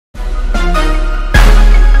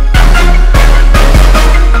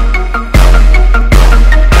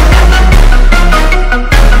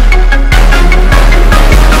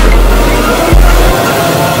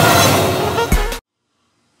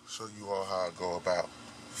go about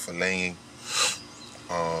filleting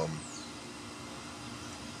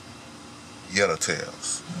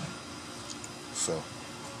yellowtails. So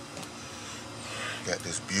got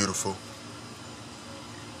this beautiful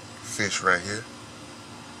fish right here.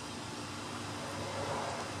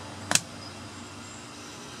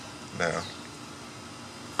 Now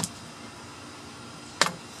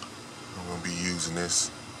I'm going to be using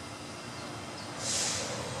this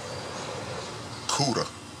Cuda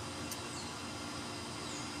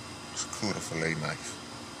fillet knife.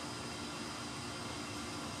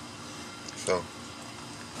 So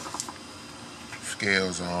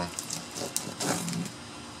scales on,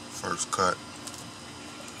 first cut.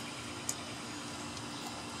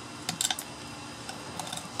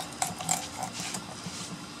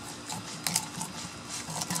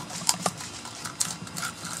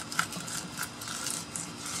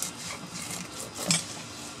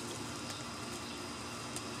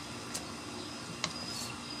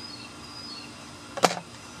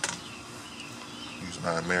 Use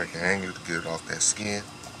my American angler to get it off that skin.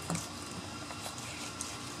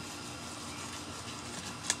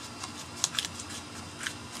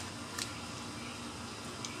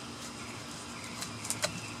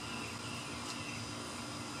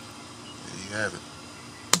 There you have it.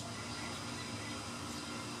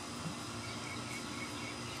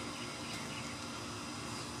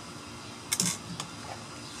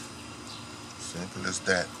 Simple as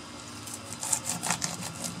that.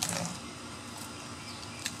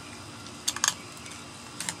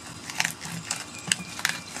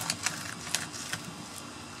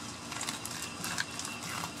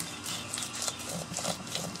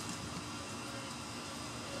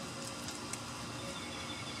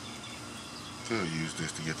 Could use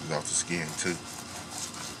this to get this off the skin too.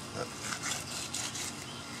 But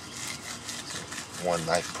one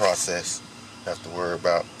knife process. Have to worry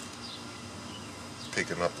about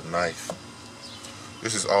picking up the knife.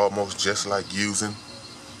 This is almost just like using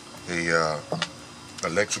a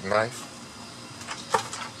electric knife.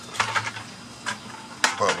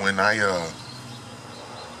 But when I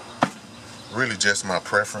really just my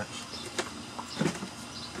preference.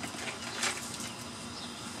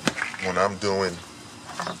 When I'm doing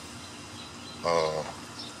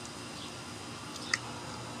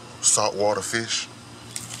saltwater fish,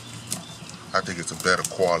 I think it's a better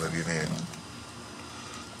quality than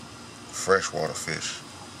freshwater fish.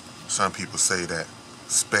 Some people say that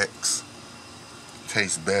specks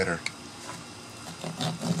taste better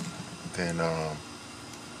than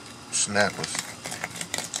snappers.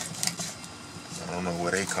 I don't know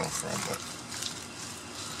where they come from, but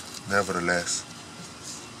nevertheless,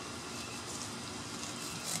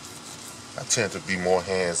 I tend to be more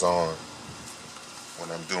hands-on when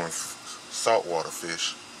I'm doing saltwater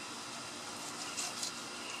fish.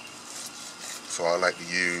 So I like to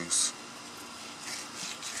use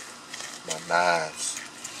my knives,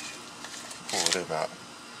 pull them out.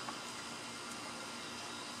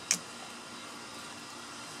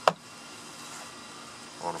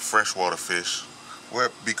 On a freshwater fish, well,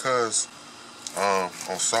 because on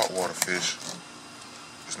saltwater fish,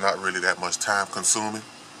 it's not really that much time consuming.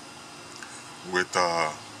 With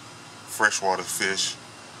freshwater fish,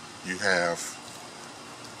 you have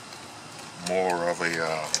more of a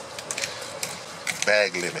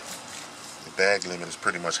bag limit. The bag limit is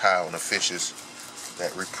pretty much high on the fishes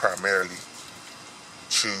that we primarily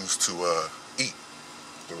choose to eat.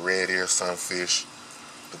 The red ear sunfish,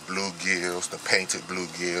 the bluegills, the painted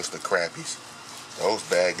bluegills, the crappies. Those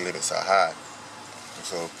bag limits are high. And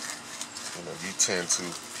so, you tend to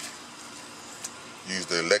use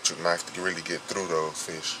the electric knife to really get through those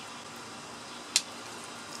fish.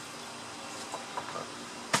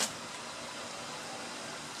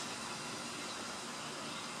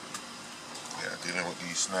 Yeah, dealing with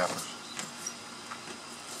these snappers.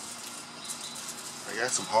 I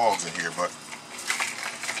got some hogs in here, but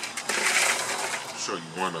I'll show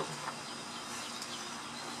you one of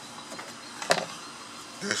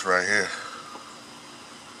them. This right here.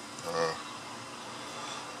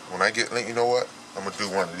 When I get, you know what? I'm gonna do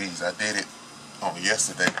one of these. I did it on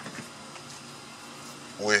yesterday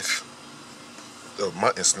with the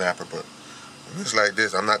mutton snapper, but when it's like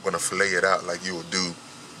this, I'm not gonna fillet it out like you would do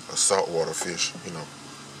a saltwater fish,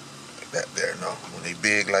 like that there. No, when they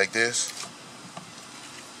big like this,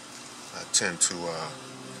 I tend to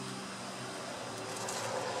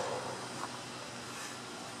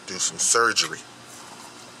do some surgery.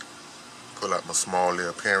 Pull out my small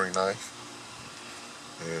little paring knife.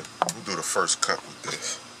 And we'll do the first cut with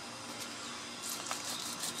this.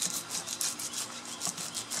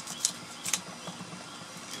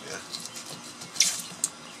 Yeah.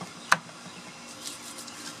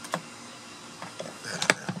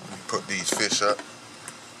 fish up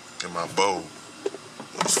in my bowl.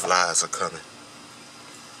 Those flies are coming.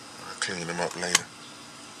 I'll clean them up later.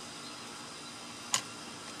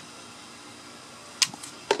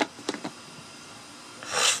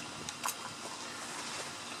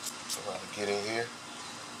 So I'll get in here.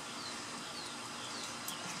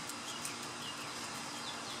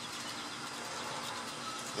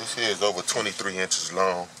 This here is over 23 inches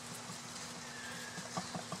long.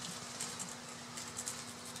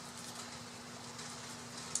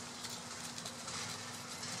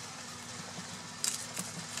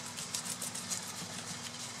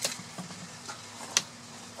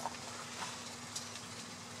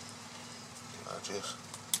 I just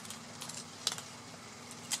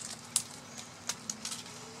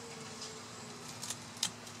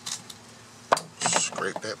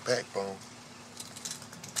scrape that backbone.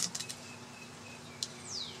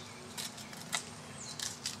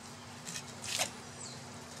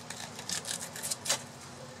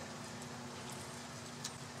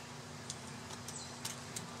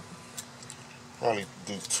 Probably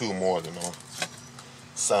do 2 more than I'll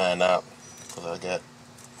sign out because I got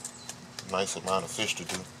a nice amount of fish to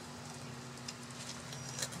do.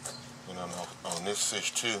 And on this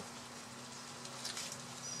fish too,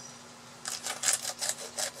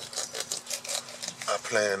 I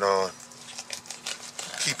plan on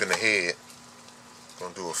keeping the head.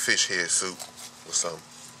 Gonna do a fish head soup with some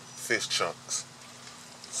fish chunks.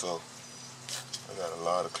 So I got a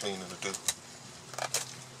lot of cleaning to do.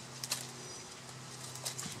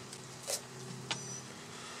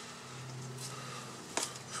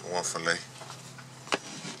 One fillet.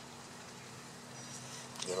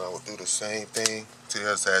 Then I will do the same thing to the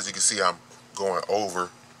other side. As you can see, I'm going over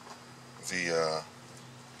the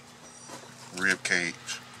rib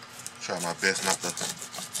cage. Try my best not to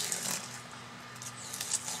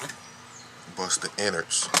bust the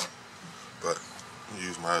innards, but I'll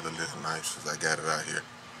use my other little knife since I got it out here.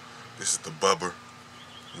 This is the Bubber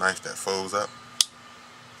knife that folds up,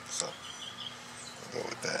 so I'll go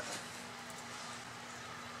with that.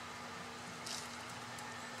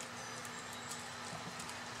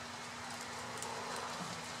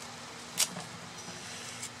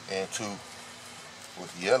 And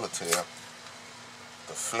with yellowtail,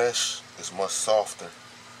 the flesh is much softer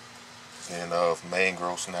than of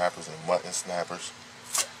mangrove snappers and mutton snappers.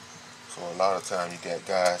 So a lot of times you got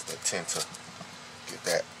guys that tend to get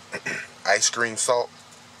that ice cream salt.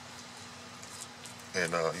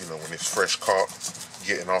 And you know, when it's fresh caught,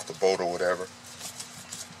 getting off the boat or whatever,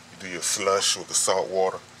 you do your slush with the salt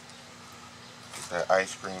water. Get that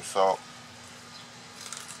ice cream salt.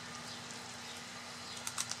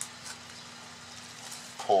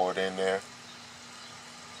 Pour it in there.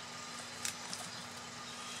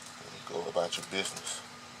 And go about your business.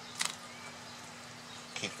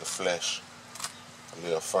 Keep the flesh a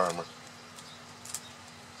little firmer.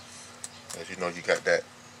 As you know, you got that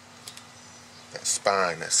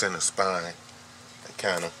spine, that center spine, that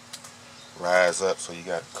kind of rise up, so you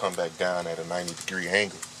got to come back down at a 90-degree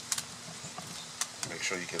angle. Make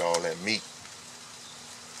sure you get all that meat.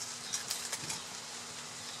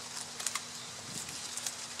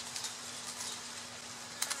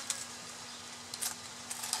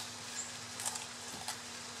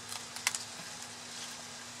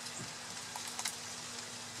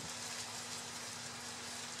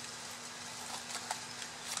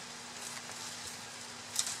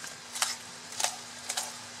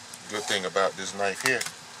 Good thing about this knife here,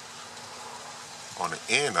 on the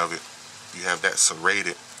end of it, you have that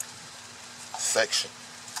serrated section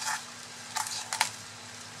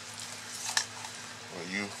where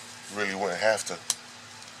you really wouldn't have to,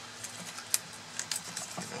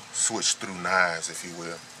 you know, switch through knives, if you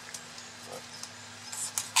will. But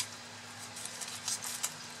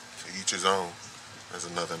to each his own. There's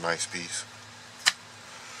another nice piece.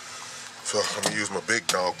 So I'm gonna use my big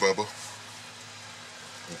dog Bubba.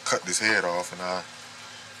 Cut this head off and I'll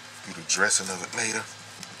do the dressing of it later.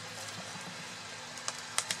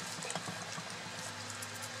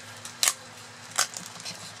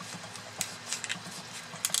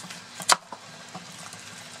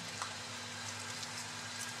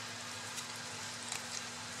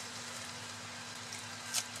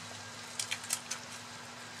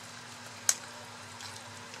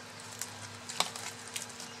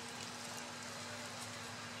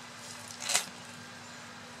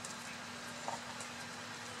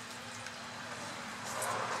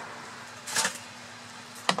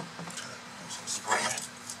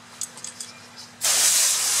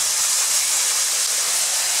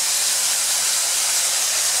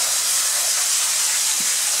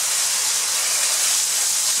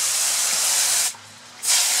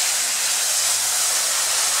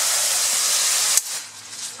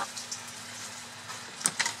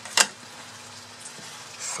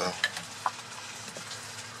 So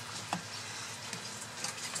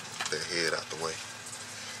put that head out the way.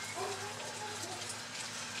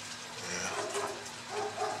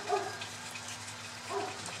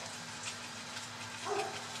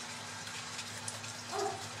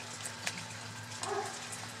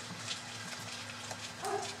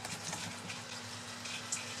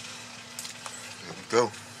 There we go.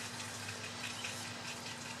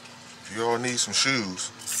 If you all need some shoes,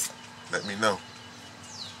 let me know.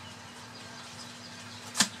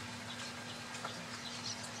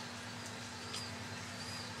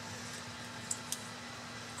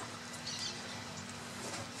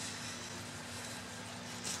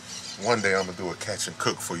 One day I'm gonna do a catch and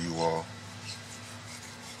cook for you all.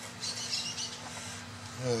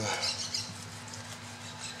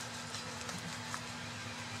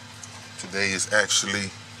 Today is actually,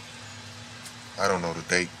 I don't know the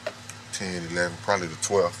date, 10, 11, probably the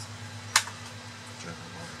 12th.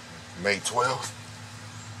 May 12th.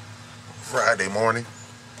 Friday morning,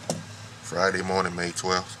 May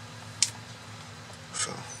 12th.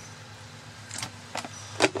 So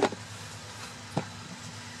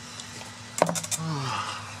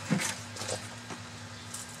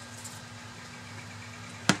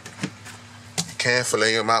you can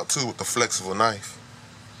fillet them out too with the flexible knife.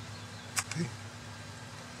 See?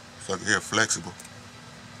 So here, flexible.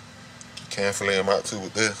 You can fillet them out too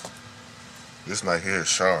with this. This knife here is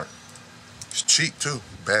sharp. It's cheap too.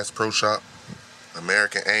 Bass Pro Shop,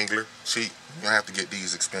 American Angler, cheap. You don't have to get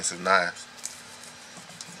these expensive knives.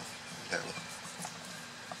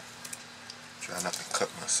 Try not to cut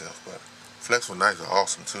myself, but flexible knives are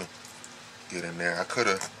awesome too. Get in there. I could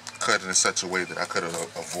have cut it in such a way that I could have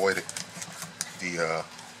avoided the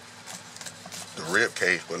rib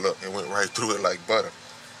cage, but look, it went right through it like butter.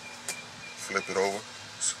 Flip it over.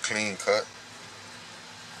 It's a clean cut.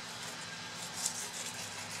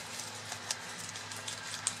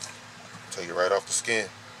 Take it right off the skin.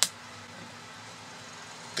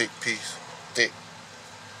 Thick piece. Thick.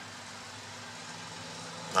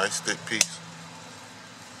 Nice thick piece.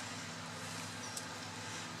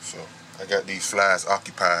 So I got these flies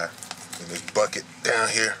occupied in this bucket down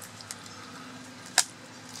here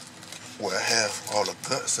where I have all the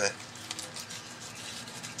guts at.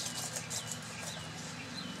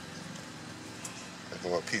 I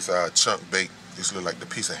go a piece of our chunk bait. This look like the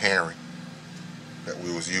piece of herring that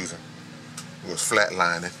we was using. We was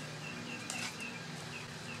flatlining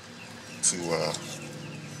to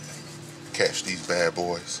catch these bad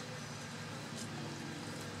boys.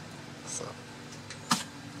 So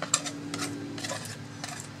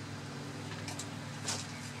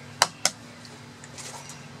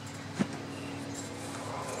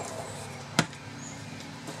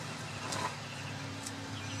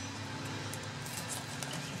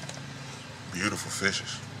beautiful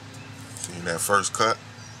fishes. See that first cut?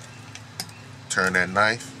 Turn that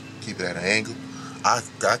knife, keep it at an angle. I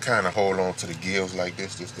kind of hold on to the gills like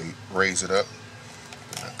this just to raise it up.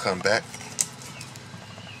 And I come back,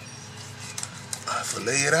 I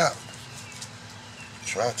fillet it out.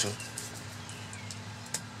 Try to.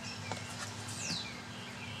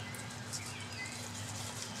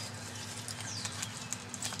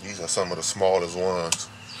 These are some of the smallest ones.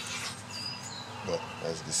 But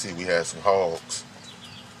as you can see, we had some hogs.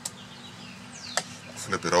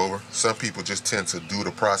 Flip it over. Some people just tend to do the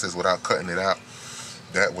process without cutting it out.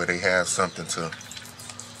 That way they have something to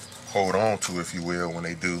hold on to, if you will, when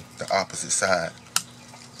they do the opposite side.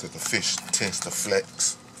 Because the fish tends to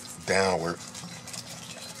flex downward.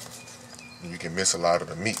 And you can miss a lot of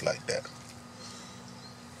the meat like that.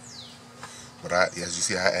 But as you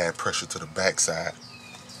see, I add pressure to the backside.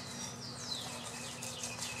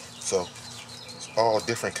 So it's all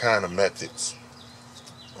different kind of methods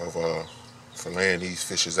of filleting these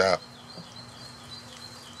fishes out.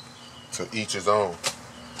 To each his own.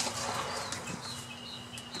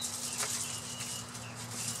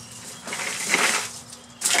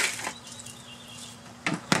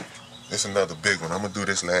 This is another big one. I'm gonna do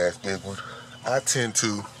this last big one. I tend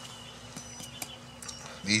to,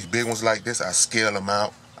 these big ones like this, I scale them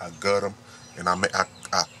out, I gut them, and I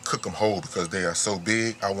cook them whole because they are so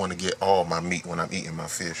big. I want to get all my meat when I'm eating my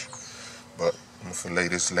fish. But I'm gonna fillet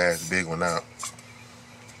this last big one out.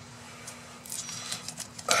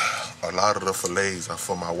 A lot of the fillets are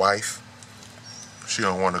for my wife. She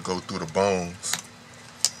don't want to go through the bones.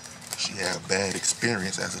 She had a bad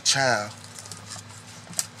experience as a child.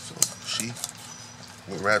 So she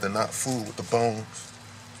would rather not fool with the bones.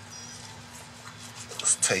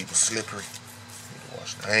 This tape is slippery.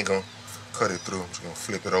 I ain't gonna cut it through. I'm just gonna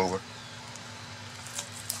flip it over.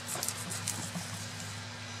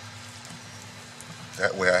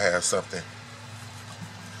 That way I have something to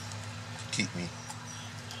keep me.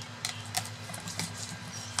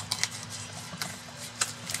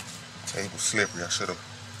 Table slippery. I should have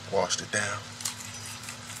washed it down.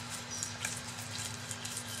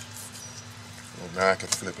 Well, now I can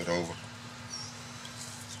flip it over.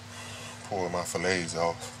 Pour my fillets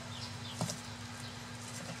off.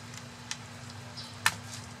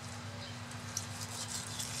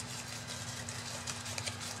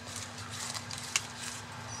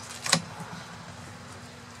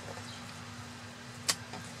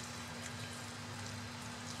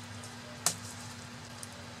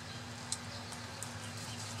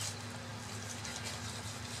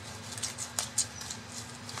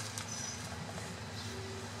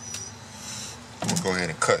 Go ahead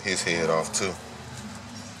and cut his head off too.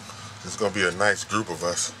 There's gonna be a nice group of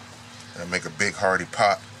us and make a big hearty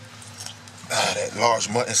pot. That large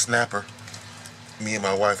mutton snapper, me and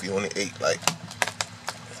my wife, we only ate like,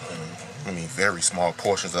 very small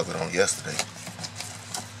portions of it on yesterday.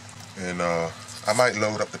 And I might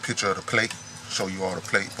load up the picture of the plate, show you all the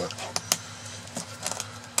plate, but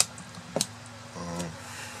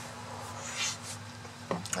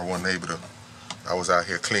I wasn't able to. I was out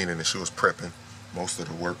here cleaning and she was prepping most of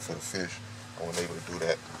the work for the fish. I wasn't able to do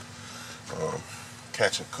that.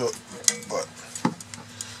 Catch and cook. But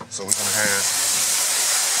so we're gonna have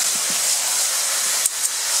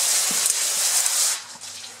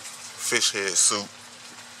fish head soup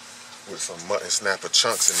with some mutton snapper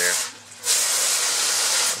chunks in there.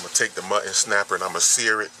 I'm gonna take the mutton snapper and I'm gonna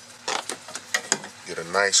sear it. Get a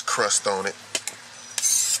nice crust on it.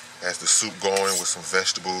 As the soup going with some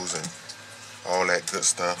vegetables and all that good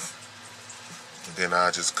stuff. And then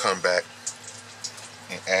I'll just come back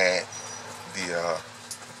and add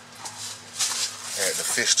the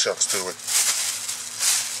fish chunks to it,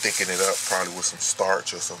 thicken it up probably with some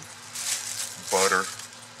starch or some butter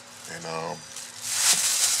and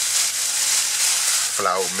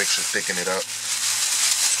flour mixture, thicken it up.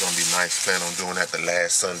 It's gonna be nice. Plan on doing that the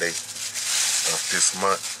last Sunday of this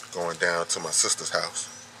month, going down to my sister's house.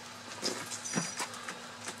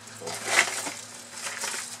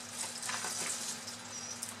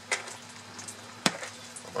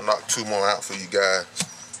 I'm gonna knock 2 more out for you guys.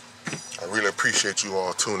 I really appreciate you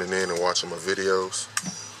all tuning in and watching my videos.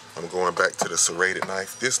 I'm going back to the serrated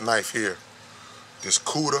knife. This knife here, this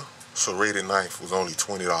Cuda serrated knife, was only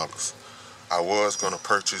 $20. I was gonna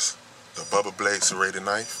purchase the Bubba Blade serrated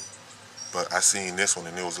knife, but I seen this one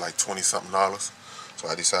and it was like $20-something. So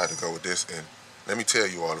I decided to go with this. And let me tell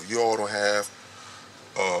you all, if you all don't have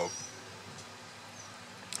a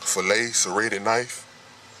fillet serrated knife,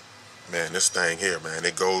 man, this thing here, man,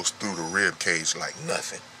 it goes through the rib cage like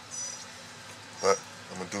nothing. But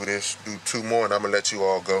I'm gonna do this, do 2 more, and I'm gonna let you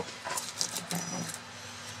all go.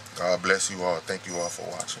 God bless you all. Thank you all for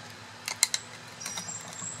watching.